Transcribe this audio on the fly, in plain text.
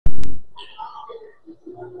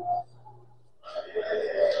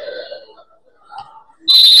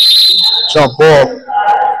Jump ball.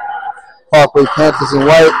 Parkway Panthers in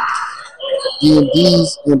white.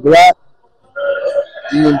 D&D's in black.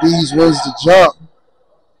 D&D's wins the jump.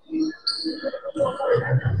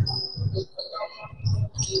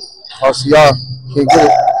 RCR can't get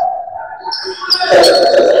it.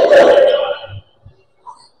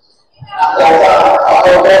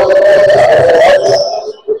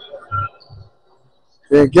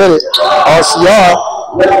 Can't get it. RCR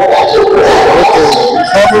with the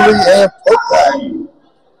recovery and putback.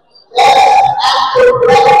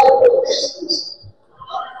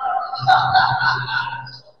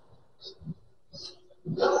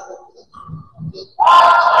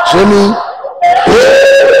 Jimmy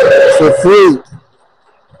for 3.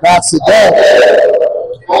 Knocks it down.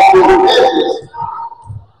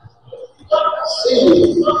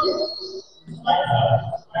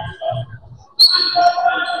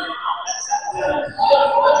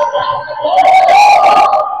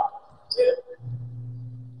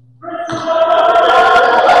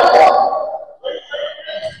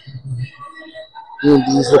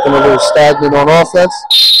 He's looking a little stagnant on offense.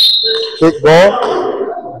 Kick ball.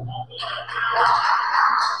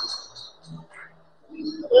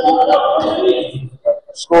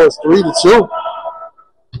 Score is 3-2.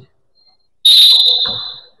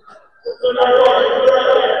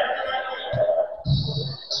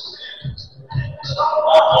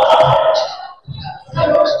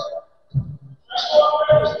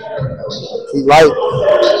 P. Light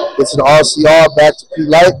gets an RCR back to P.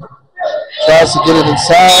 Light. Tries to get it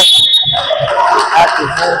inside. Active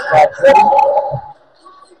hands by Petty.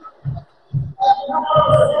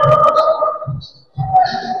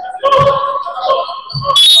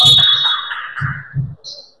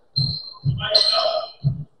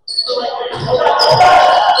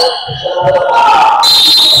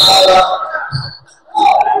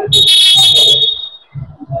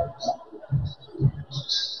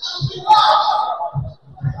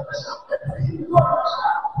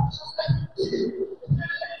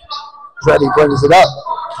 Petty brings it up.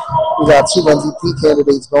 We got 2 MVP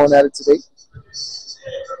candidates going at it today.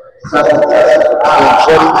 Petty.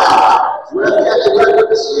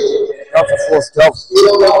 Up for force Delph.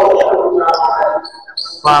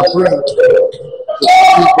 Fine Green. P.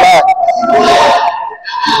 Black.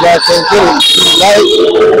 P. Black can't get it. P. Light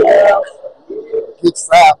gets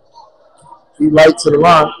fouled. P. Light to the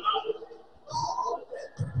line.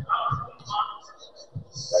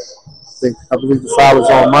 I believe the foul is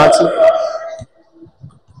on Monty.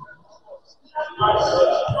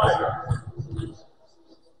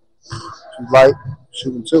 P. Light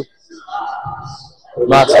shooting 2.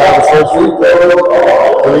 Knocks down the first free throw.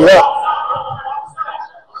 3 up.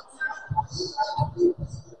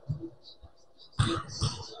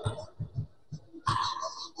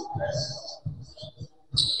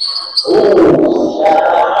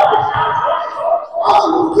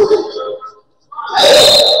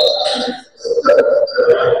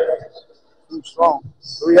 Too strong.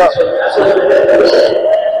 3 up.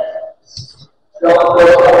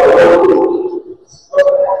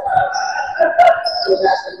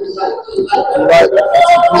 Right.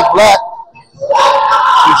 Black.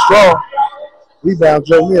 Too strong. Rebound,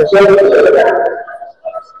 Joe Mir. Turn it over.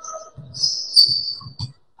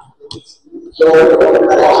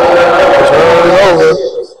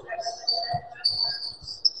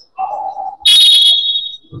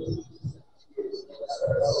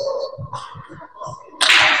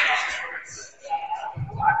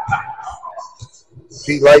 P.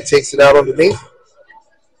 Light takes it out underneath.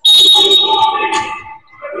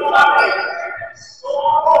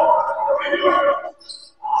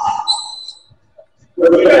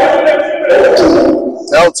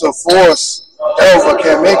 Delta Force. Elva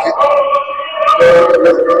can't make it.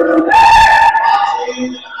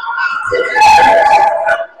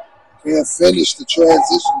 Can't finish the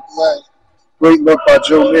transition play. Great look by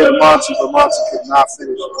Joe Mir to Monty, but Monty could not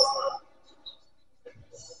finish it.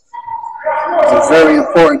 It's a very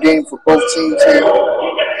important game for both teams here.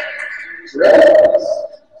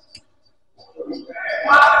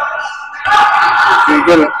 Can you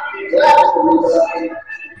get it?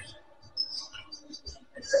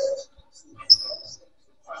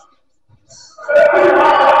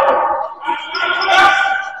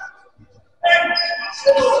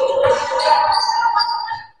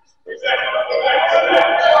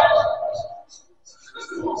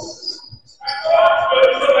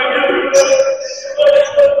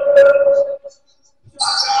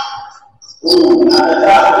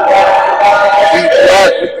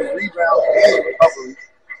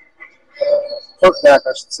 Putback,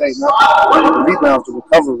 I should say, not the rebound, the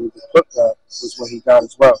recovery. The putback was what he got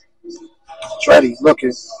as well. Treddy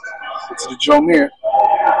looking, Into the Joe Mir.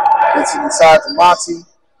 Into inside the Monty.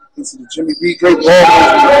 Into the Jimmy B. Great ball.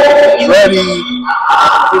 Ready.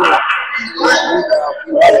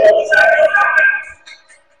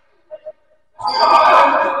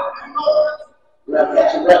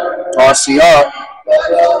 RCR.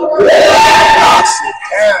 Knocks it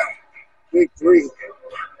down. Big three.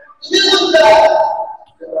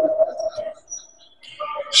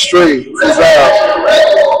 Straight. He's out.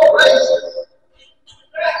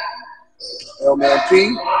 Man P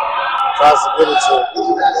tries to get it to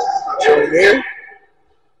Joe Mir.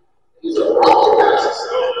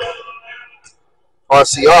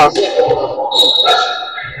 RCR. Big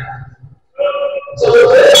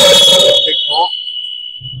ball.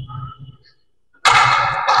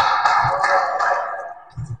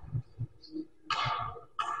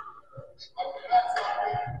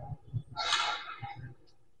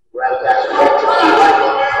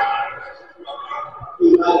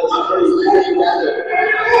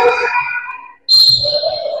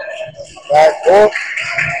 Back ball.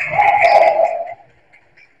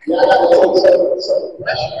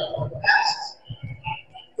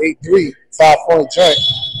 8-3, 5-point joint.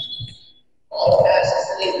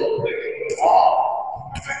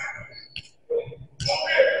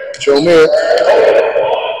 Joe Mir.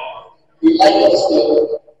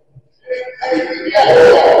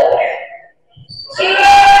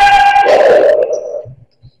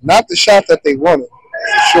 Not the shot that they wanted,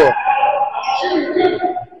 for sure.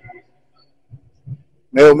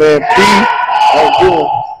 Mailman P. Don't do it.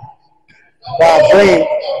 Bob Green.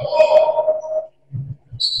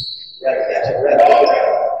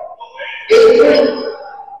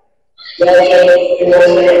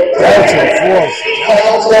 Delta Force.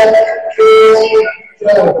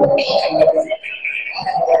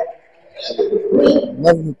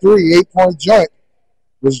 11-3, 8-point joint.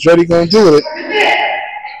 What's Jody gonna do with it?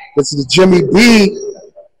 Gets to the Jimmy B.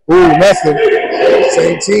 Ooh, nothing.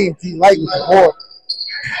 Same team. P. Light with the board.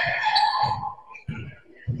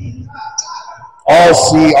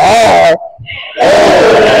 RCR.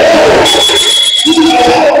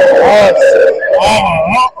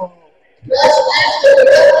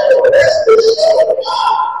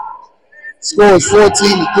 Score is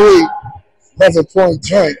 14-3. 11-point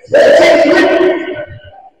joint.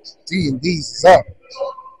 D&D's is up.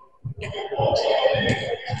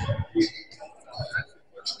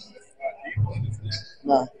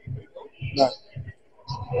 Nah.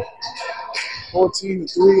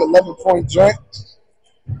 14-3, 11-point joint.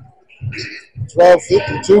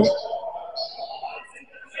 12:52.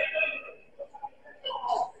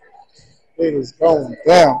 It is going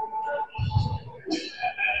down.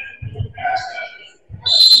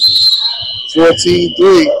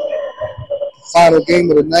 14-3. Final game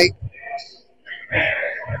of the night.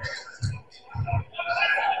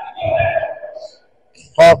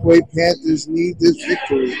 Parkway Panthers need this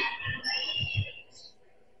victory.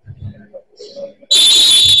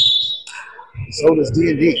 So does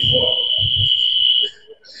D&D.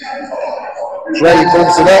 Dre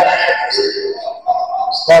brings it up.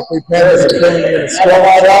 Parkway Panthers are filling in the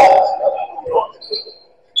squad out.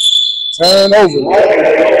 Turnover.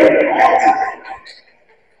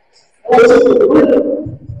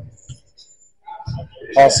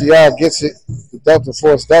 RCR gets it. The Delta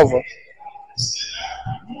forced over.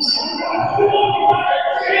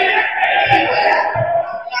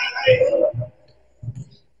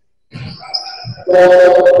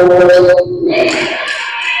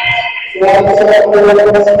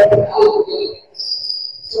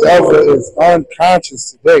 Delta is unconscious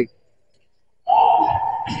today.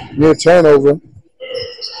 Near turnover.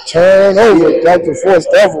 Delta forced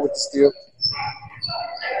Delta with the steal.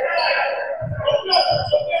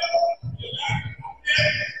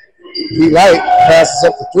 P. Light passes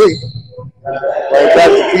up the three. Right back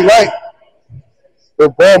to P. Light.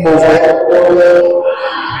 Good ball movement.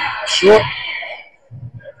 Short.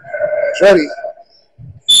 Truddy.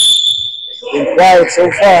 Been quiet so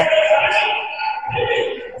far.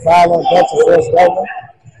 Foul on Delta first over.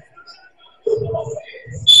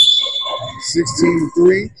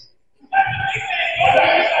 16-3.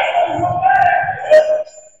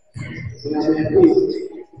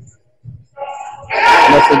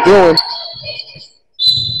 Nothing doing.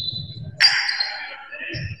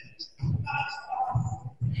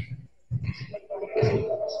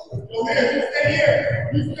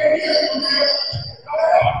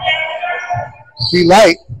 P.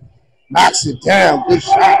 Light knocks it down. Good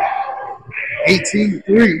shot.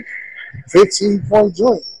 18-3. 15-point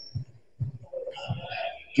joint.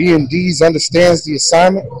 D&D's understands the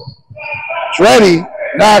assignment. Dreddy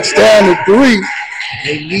knocks down the three.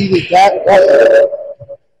 They needed that.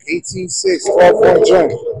 18-6, 12-point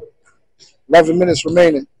joint. 11 minutes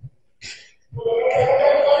remaining.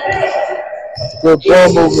 Good ball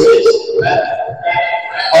movement.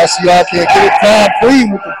 RCR can't get it. Prime Preem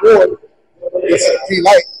with the board. It's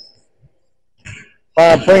P-Light.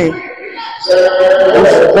 Prime Preem.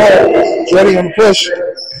 Pushes the ball. Dreddy on the push.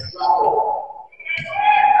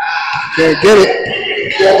 Can't get it.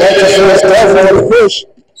 Delta force Delva on the push.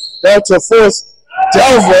 Delta force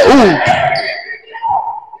Delva. Ooh.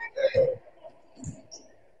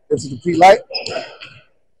 This is the P-Light.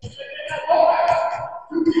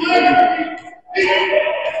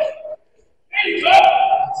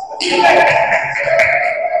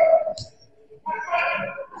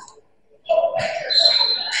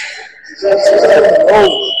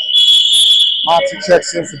 Monty checks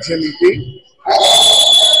in for Jimmy B.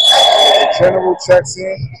 The General checks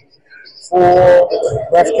in for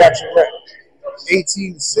Ref Catch and Rep.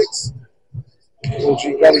 18-6. OG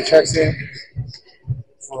Belly checks in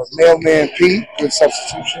for Mailman P. Good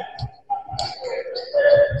substitution.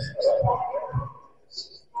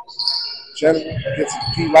 General gets the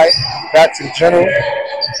P-Light. Back to the General.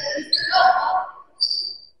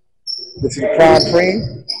 Gets to the Prime Preem.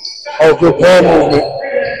 Oh, good ball movement.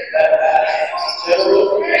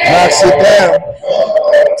 Knocks it down.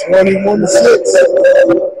 21-6.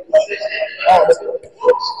 Oh,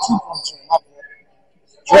 2 points.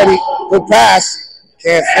 Dreddy, good pass.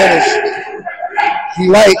 Can't finish.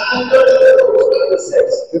 P-Light.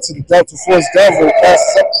 Gets to the Delta Force Devil.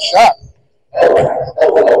 Passes up the shot.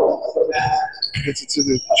 Gets it to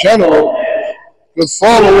the General. Good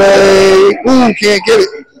fall away. Ooh, can't get it.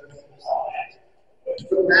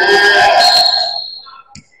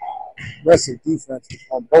 Aggressive defense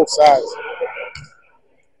on both sides.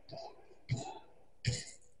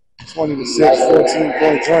 20-6,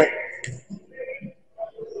 14-point joint.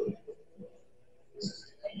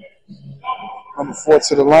 Number 4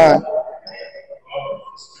 to the line.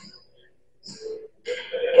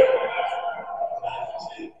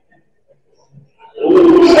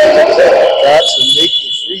 Got to make the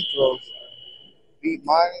free throws. Beat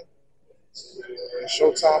mine.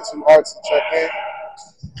 Showtime to Arts to check in.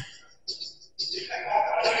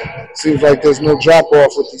 Seems like there's no drop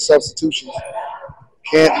off with these substitutions.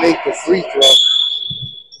 Can't make the free throw.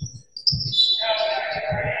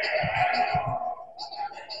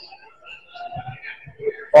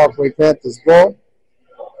 Parkway Panthers ball.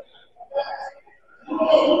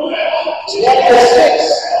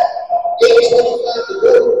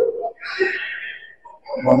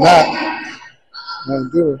 Why not?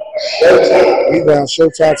 Won't do it. Rebound,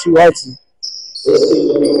 Showtime to Artsy.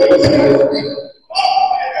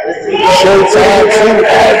 Showtime to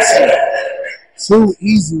Artsy. Too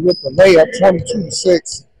easy with the layup,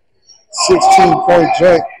 22-6. 16-point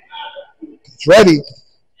joint. Dreddy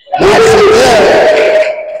knocks it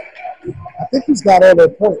down. I think he's got all their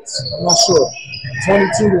points. I'm not sure.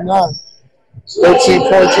 22-9.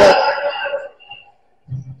 13-point joint.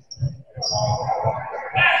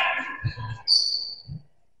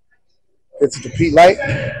 Gets it to P-Light.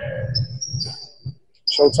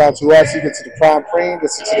 Showtime to us. He gets to the Prime Preem.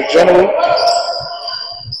 Gets it to the General.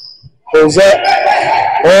 Goes up.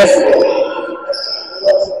 Off.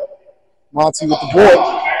 Monty with the board.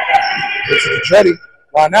 Gets it to Dreddy.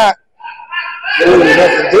 Why not? Ooh,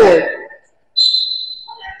 nothing doing.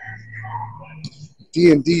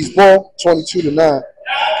 D&D's ball. 22-9.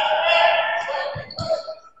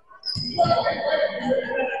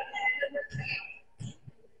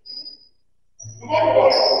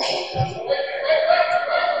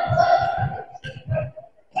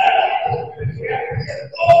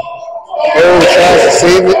 Oh, tries to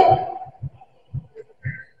save it.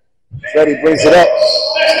 Dreddy brings it up.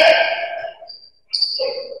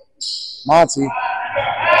 Monty.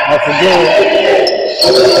 Nothing doing.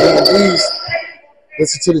 D&D's.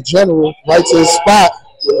 Gets it to the General. Right to his spot.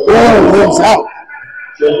 Ooh, lives out.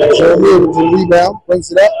 Jeremy with the rebound.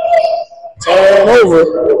 Brings it up. Turn over.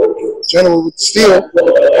 General with the steal.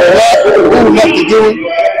 Ooh, nothing doing.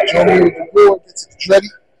 Jeremy with the board. Gets it to Dreddy.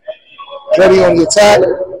 Dreddy on the attack.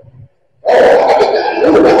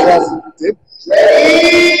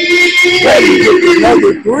 Dreddy with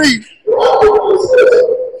another 3.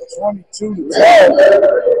 22-12.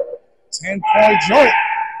 10-point joint.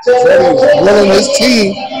 Dreddy is willing his team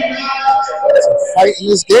to fight in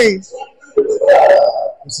this game.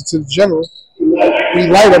 Listen to the General. We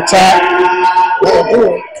light up top. Nothing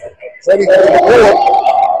doing. Dreddy on the board.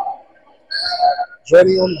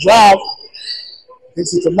 Dreddy on the drive.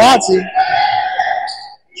 Gets it to Monty.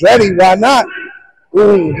 Dreddy, why not?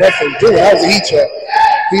 Ooh, nothing doing. That was a heat check.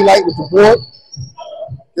 P-Light with the board.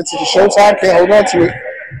 Gets it to Showtime. Can't hold on to it.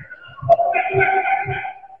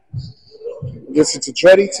 Gets it to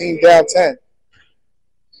Dreddy, team down 10.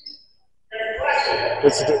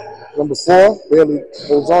 Gets it to number 4, barely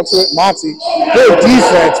holds on to it. Monty, good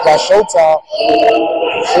defense by Showtime.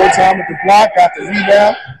 Showtime with the block, got the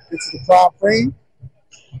rebound, gets to the prime frame.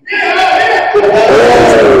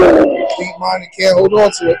 Deep minded, can't hold on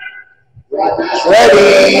to it.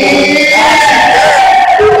 Dreddy,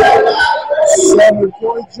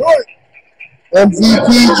 7-point joint. MVP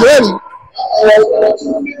Dreddy.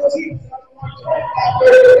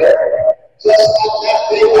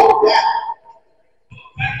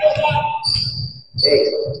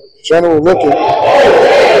 General looking.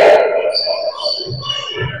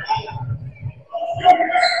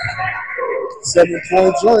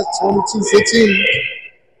 7-point joint, 22-15.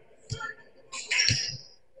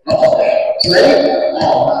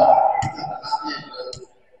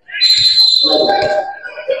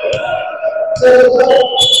 I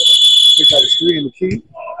think that was 3 in the key.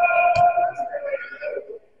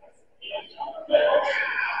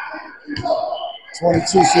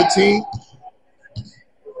 (22-15).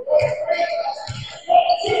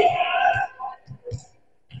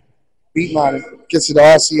 Beat miner gets it to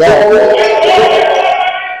RCR.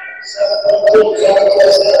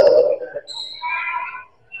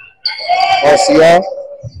 RCR.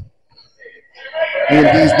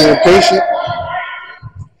 DMD's being patient.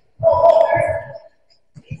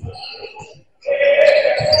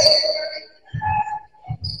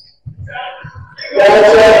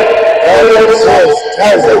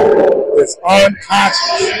 Is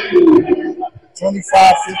unconscious. 25-15.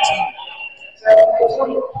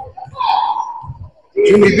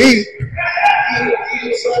 Jimmy B.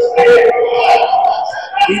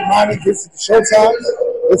 Beat Money gets it to Showtime.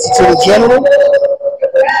 Gets it to the General.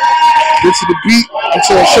 Gets to the beat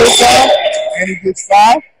until Showtime. And he gets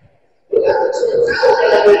 5.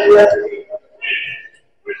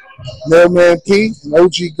 Mailman P and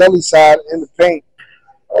OG Gully side in the paint.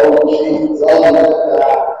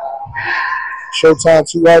 Showtime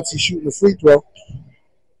 2 outs. He's shooting the free throw.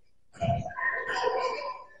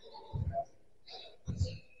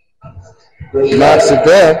 Knocks it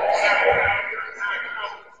down.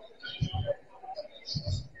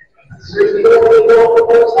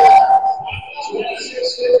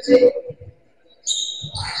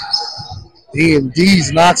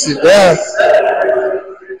 D&D's knocks it down.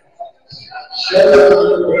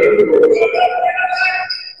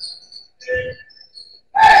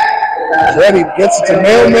 Ready, gets it to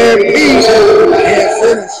Mailman P. Can't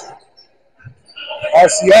finish.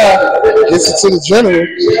 RCR gets it to the General.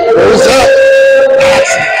 Goes up.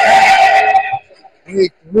 Knocks it down.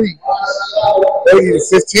 Big 3.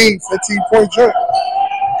 30-15. 15-point jump.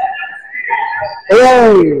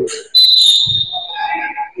 Oh.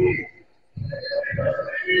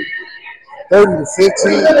 30-15.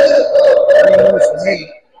 3 minutes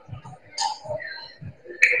remaining.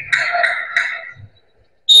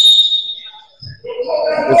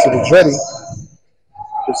 Gets to the Dreddy.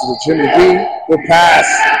 Gets to the Jimmy B. Good pass.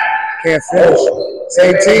 Can't finish.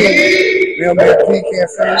 Same team. Mailman P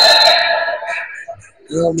can't finish.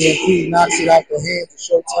 Mailman P knocks it out the hand to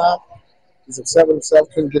Showtime. He's upset with himself.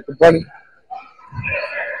 Couldn't get the bunny.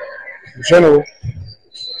 In general.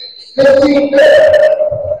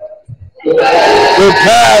 Good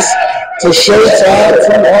pass to Showtime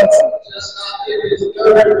to Watson.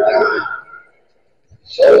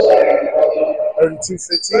 32-15.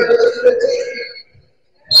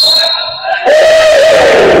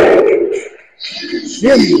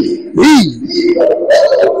 Jimmy B.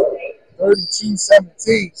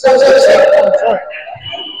 32-17.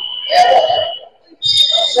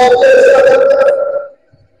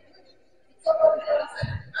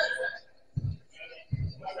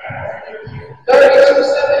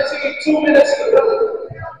 2 minutes to go.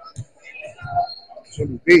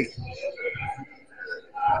 Jimmy B.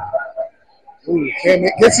 Ooh,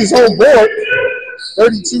 gets his own board.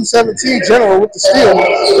 32-17. General with the steal.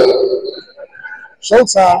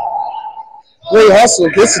 Showtime. Great hustle.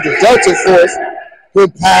 Gets it to Delta Force.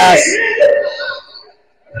 Good pass.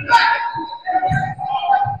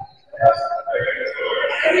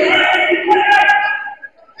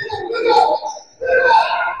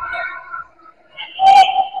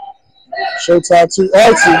 Showtime to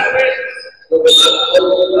Archie.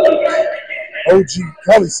 OG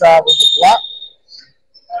Cully side with the block.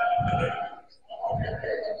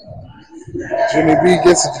 Jimmy B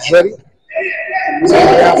gets it to Dreddy.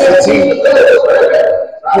 Down 15.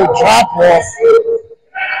 Good drop off.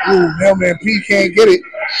 Ooh, Mailman P can't get it.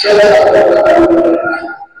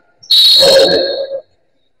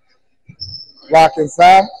 Blocking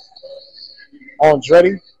foul on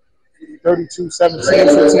Dreddy. 32-17,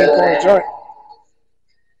 15-point joint.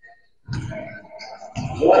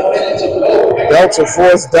 Delta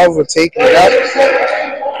Force Delver taking it up.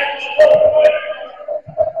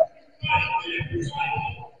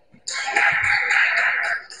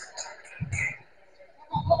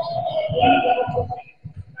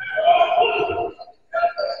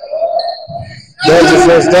 Delta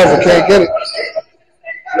Force Delver can't get it.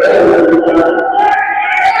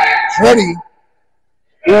 Ready.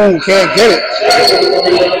 Ooh, can't get it.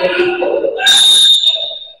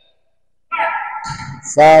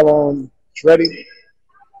 Foul on Dreddy.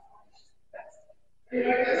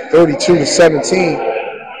 32-17.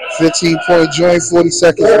 15-point joint, 40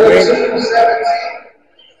 seconds remaining.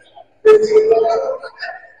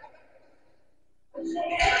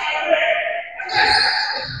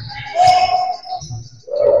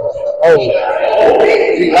 Oh,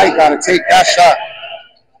 D-Light got to take that shot.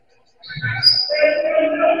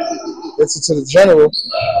 Gets it to the general.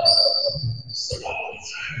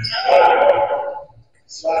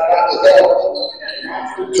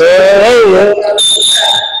 Turn over.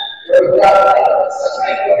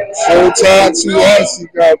 Showtime 2S. He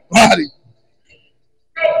got body.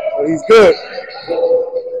 But he's good.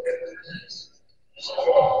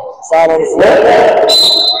 Foul on the floor.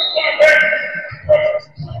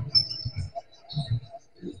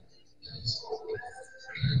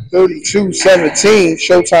 32-17.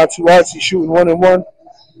 Showtime 2S. He's shooting 1-1.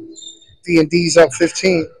 D&D's up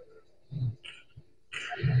 15.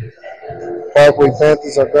 Parkway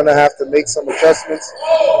Panthers are going to have to make some adjustments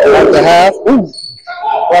at the half. Ooh.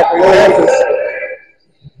 Parkway Panthers.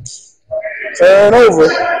 Turnover.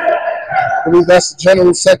 I believe that's the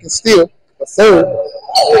general second steal. The third.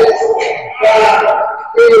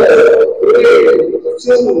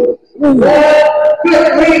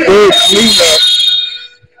 Big cleanup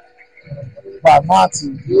by Monty.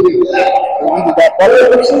 They needed that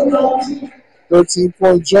bucket.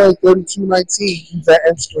 13-point joint, 32-19. Use that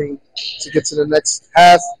end screen to get to the next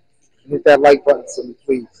half. And hit that like button for me,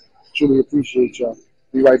 please. Truly appreciate y'all.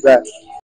 Be right back.